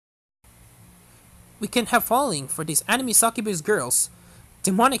We can't have falling for these anime succubus girls.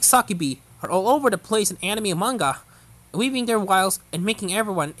 Demonic succubi are all over the place in anime and manga, weaving their wiles and making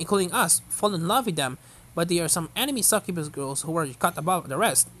everyone, including us, fall in love with them. But there are some anime succubus girls who are cut above the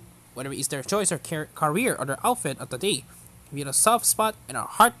rest, whether it's their choice or career or their outfit of the day. We have a soft spot and a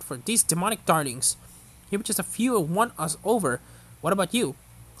heart for these demonic darlings. Here are just a few who won us over. What about you?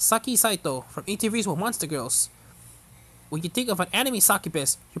 Saki Saito from interviews with Monster Girls. When you think of an anime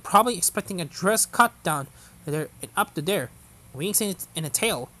succubus, you're probably expecting a dress cut down there and up to there, wings in a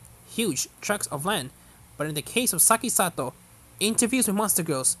tail, huge tracts of land. But in the case of Saki Sato, interviews with Monster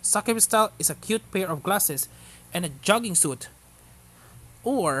Girls, succubus style is a cute pair of glasses and a jogging suit.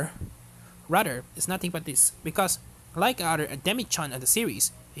 Or, rather, it's nothing but this, because like other Demi-chan of the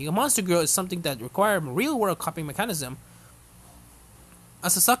series, a Monster Girl is something that requires real-world copying mechanism.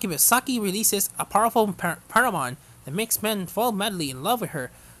 As a succubus, Saki releases a powerful pheromone that makes men fall madly in love with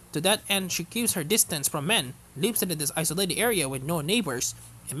her. To that end, she keeps her distance from men, lives in this isolated area with no neighbors,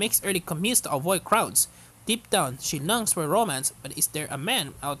 and makes early commutes to avoid crowds. Deep down, she longs for romance, but is there a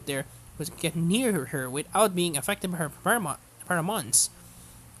man out there who can get near her without being affected by her pheromones?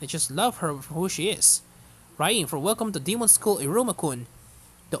 They just love her for who she is. Ryan for Welcome to Demon School Iruma-kun.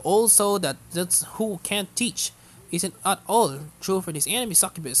 The old soul that's who can't teach isn't at all true for this anime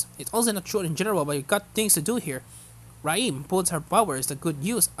succubus. It's also not true in general, but you got things to do here. Raim puts her powers to good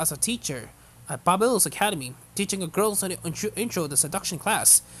use as a teacher at Babel's Academy, teaching a girls on the intro to seduction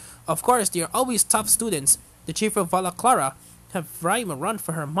class. Of course, they are always top students. The chief of Vala Clara have Raim run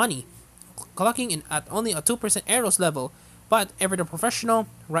for her money, clocking in at only a 2% Eros level, but ever the professional,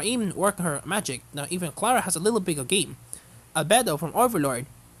 Raim work her magic. Now even Clara has a little bit of game. Albedo from Overlord.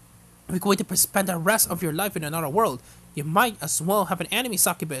 If you're going to spend the rest of your life in another world, you might as well have an anime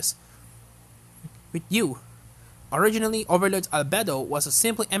succubus with you. Originally, Overlord's Albedo was a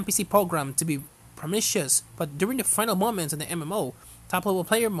simple NPC program to be promiscuous, but during the final moments in the MMO, top-level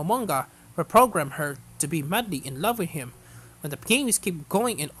player Momonga reprogrammed her to be madly in love with him. When the games kept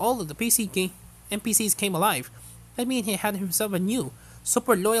going and all of the NPCs came alive, that means he had himself a new,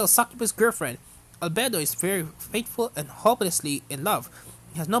 super loyal succubus girlfriend. Albedo is very faithful and hopelessly in love.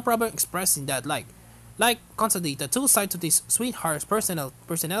 He has no problem expressing that constantly, the two sides of this sweetheart's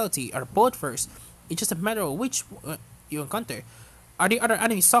personality are both first. It's just a matter of which you encounter. Are there other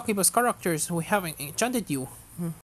anime succubus characters who have enchanted you?